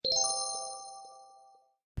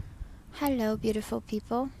Hello, beautiful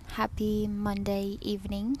people. Happy Monday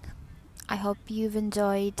evening. I hope you've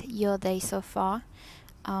enjoyed your day so far.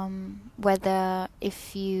 Whether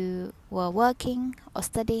if you were working or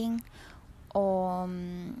studying or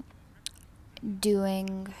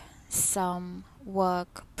doing some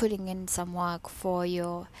work, putting in some work for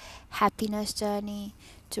your happiness journey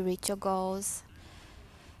to reach your goals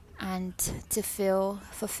and to feel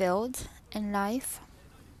fulfilled in life.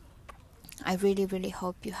 I really, really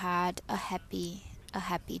hope you had a happy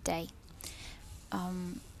day.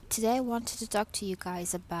 Today I wanted to talk to you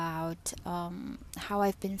guys about how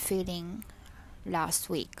I've been feeling last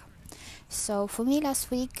week. So for me, last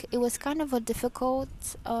week it was kind of a difficult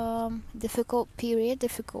period,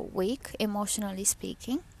 difficult week, emotionally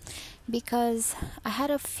speaking, because I had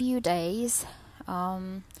a few days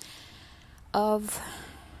of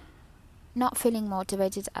not feeling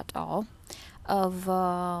motivated at all, of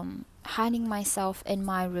hiding myself in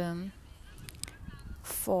my room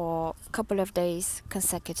for a couple of days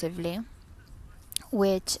consecutively,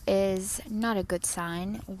 which is not a good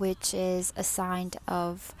sign, which is a sign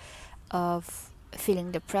of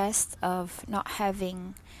feeling depressed, of not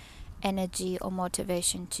having energy or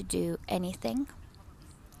motivation to do anything.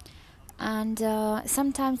 And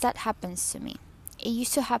sometimes that happens to me. It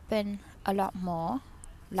used to happen a lot more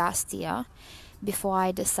last year before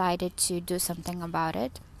I decided to do something about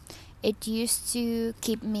it. It used to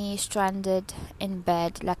keep me stranded in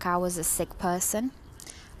bed like I was a sick person,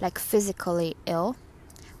 like physically ill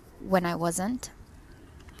when I wasn't.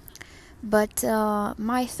 But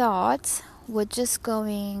my thoughts were just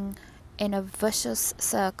going in a vicious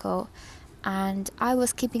circle, and I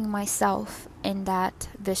was keeping myself in that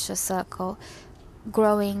vicious circle,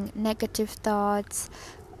 growing negative thoughts,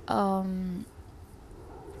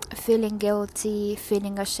 feeling guilty,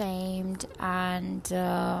 feeling ashamed, and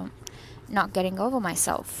not getting over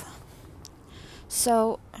myself.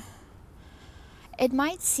 So it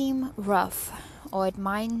might seem rough, or it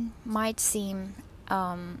might seem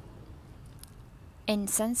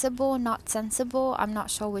insensible, not sensible. I'm not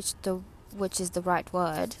sure which is the right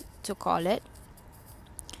word to call it.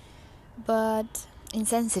 But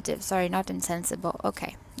insensitive, sorry, not insensible.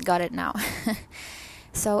 Okay, got it now.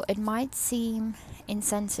 So it might seem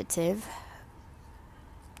insensitive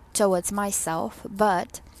towards myself,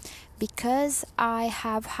 but because I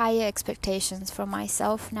have higher expectations for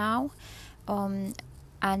myself now, and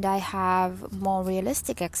I have more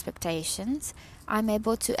realistic expectations, I'm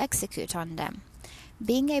able to execute on them.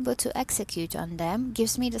 Being able to execute on them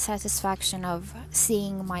gives me the satisfaction of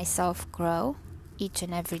seeing myself grow each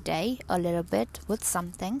and every day a little bit with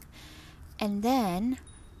something, and then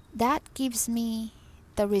that gives me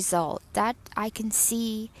the result that I can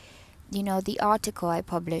see. The article I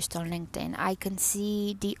published on LinkedIn, I can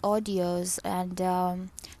see the audios and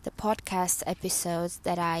the podcast episodes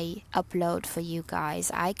that I upload for you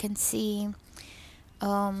guys. I can see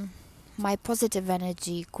my positive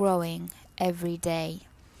energy growing every day,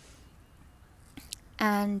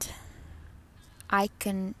 and I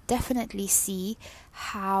can definitely see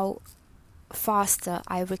how faster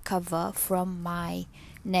I recover from my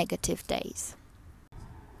negative days.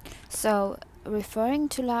 So referring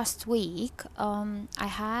to last week, I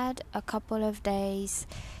had a couple of days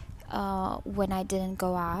when I didn't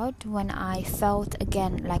go out, when I felt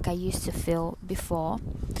again like I used to feel before,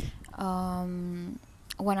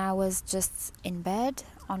 when I was just in bed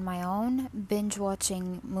on my own, binge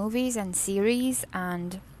watching movies and series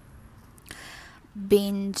and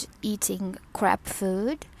binge eating crap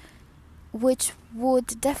food, which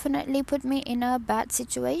would definitely put me in a bad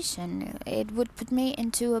situation. It would put me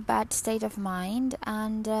into a bad state of mind,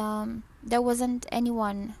 and there wasn't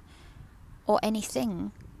anyone or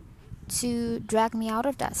anything to drag me out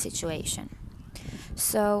of that situation.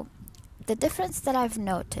 So the difference that I've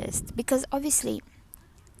noticed, because obviously,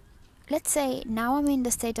 let's say now I'm in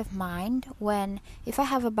the state of mind when if I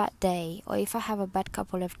have a bad day or if I have a bad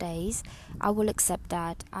couple of days, I will accept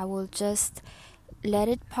that. I will just let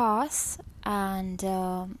it pass and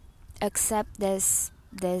accept there's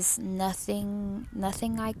nothing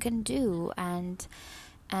I can do, and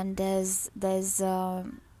there's there's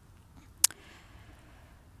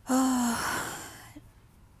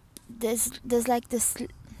like this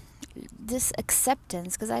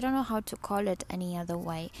acceptance, because I don't know how to call it any other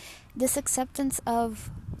way, this acceptance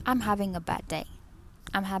of I'm having a bad day,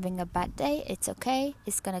 it's okay,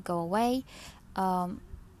 it's gonna go away.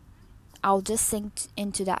 I'll just sink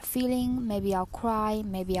into that feeling. Maybe I'll cry,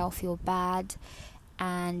 maybe I'll feel bad,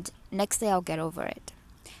 and next day I'll get over it.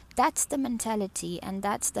 That's the mentality and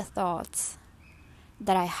that's the thoughts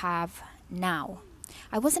that I have now.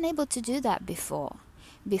 I wasn't able to do that before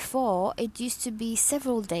Before, it used to be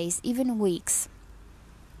several days, even weeks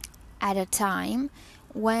at a time,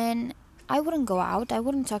 when I wouldn't go out, I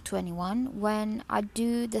wouldn't talk to anyone, when I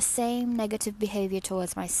do the same negative behavior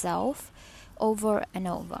towards myself over and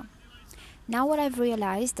over. Now what I've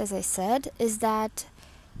realized, as I said, is that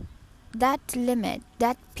limit,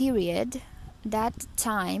 that period, that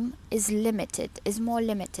time is limited, is more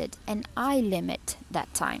limited, and I limit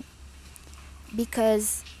that time.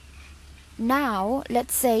 Because now,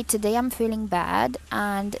 let's say today I'm feeling bad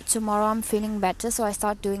and tomorrow I'm feeling better, so I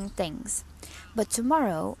start doing things. But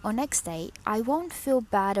tomorrow or next day, I won't feel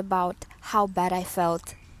bad about how bad I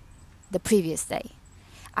felt the previous day.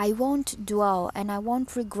 I won't dwell and I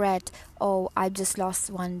won't regret, oh, I just lost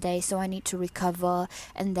one day, so I need to recover,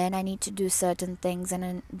 and then I need to do certain things,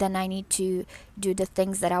 and then I need to do the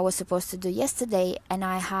things that I was supposed to do yesterday, and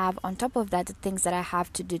I have on top of that the things that I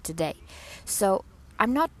have to do today. So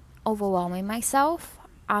I'm not overwhelming myself.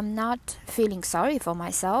 I'm not feeling sorry for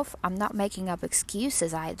myself. I'm not making up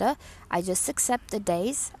excuses either. I just accept the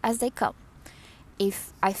days as they come.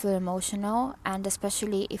 If I feel emotional, and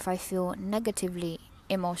especially if I feel negatively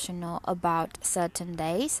emotional about certain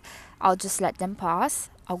days, I'll just let them pass.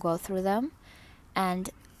 I'll go through them, and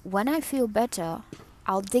when I feel better,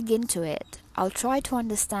 I'll dig into it. I'll try to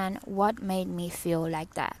understand what made me feel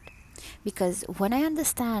like that, because when I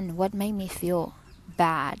understand what made me feel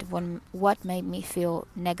bad, what made me feel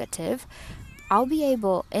negative, I'll be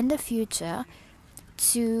able in the future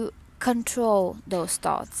to control those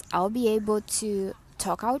thoughts. I'll be able to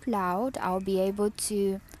talk out loud. I'll be able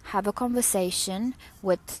to have a conversation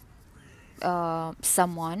with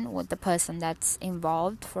someone, with the person that's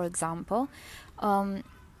involved, for example, and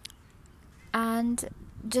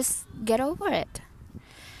just get over it.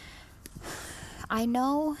 I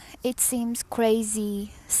know it seems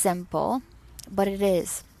crazy simple, but it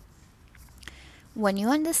is. When you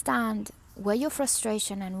understand where your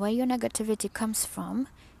frustration and where your negativity comes from,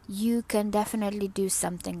 you can definitely do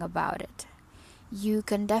something about it. You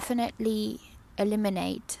can definitely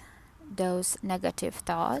eliminate those negative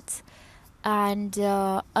thoughts, and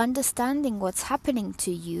understanding what's happening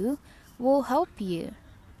to you will help you.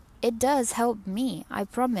 It does help me, I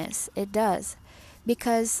promise it does,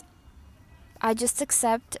 because I just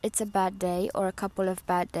accept it's a bad day or a couple of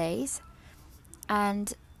bad days,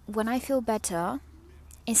 and when I feel better,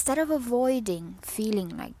 instead of avoiding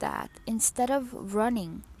feeling like that, instead of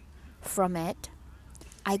running from it,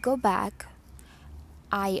 I go back,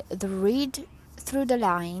 I read through the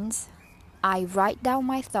lines, I write down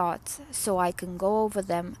my thoughts so I can go over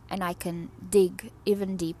them and I can dig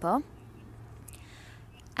even deeper.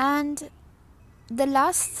 And the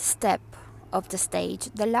last step of the stage,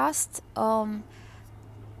 the last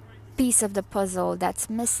piece of the puzzle that's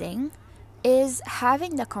missing, is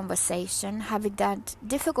having the conversation, having that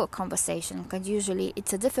difficult conversation, because usually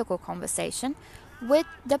it's a difficult conversation with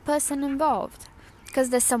the person involved, because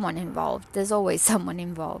there's someone involved, there's always someone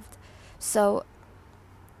involved. So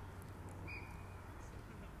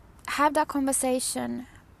have that conversation,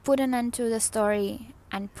 put an end to the story,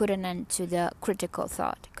 and put an end to the critical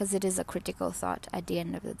thought, because it is a critical thought at the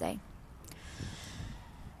end of the day.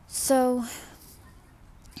 So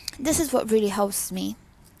this is what really helps me.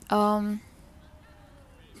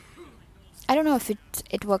 I don't know if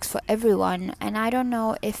it works for everyone, and I don't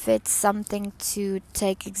know if it's something to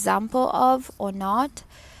take example of or not,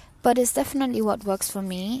 but it's definitely what works for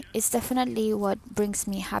me. It's definitely what brings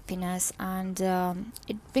me happiness, and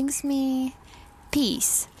it brings me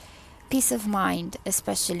peace of mind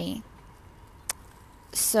especially.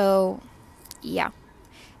 So yeah,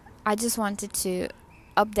 I just wanted to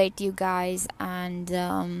update you guys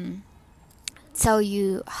and tell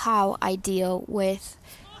you how I deal with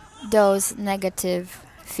those negative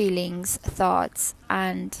feelings, thoughts,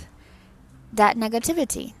 and that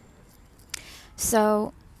negativity.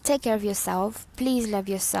 So take care of yourself. Please love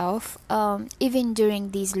yourself. Even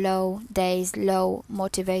during these low days, low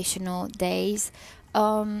motivational days,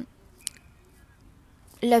 love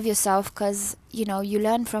yourself, because you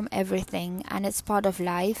learn from everything, and it's part of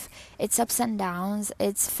life. It's ups and downs,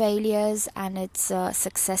 it's failures, and it's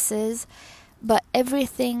successes. But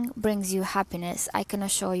everything brings you happiness, I can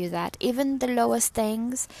assure you that. Even the lowest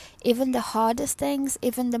things, even the hardest things,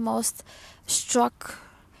 even the most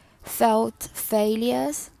felt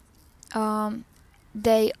failures,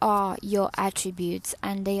 they are your attributes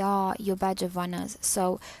and they are your badge of honors.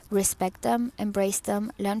 So respect them, embrace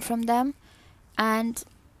them, learn from them, and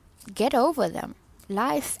get over them.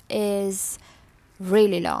 Life is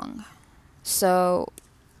really long, so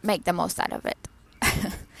make the most out of it.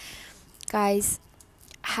 Guys,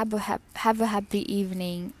 have a happy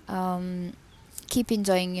evening. keep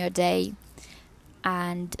enjoying your day,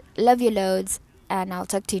 and love you loads, and I'll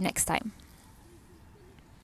talk to you next time.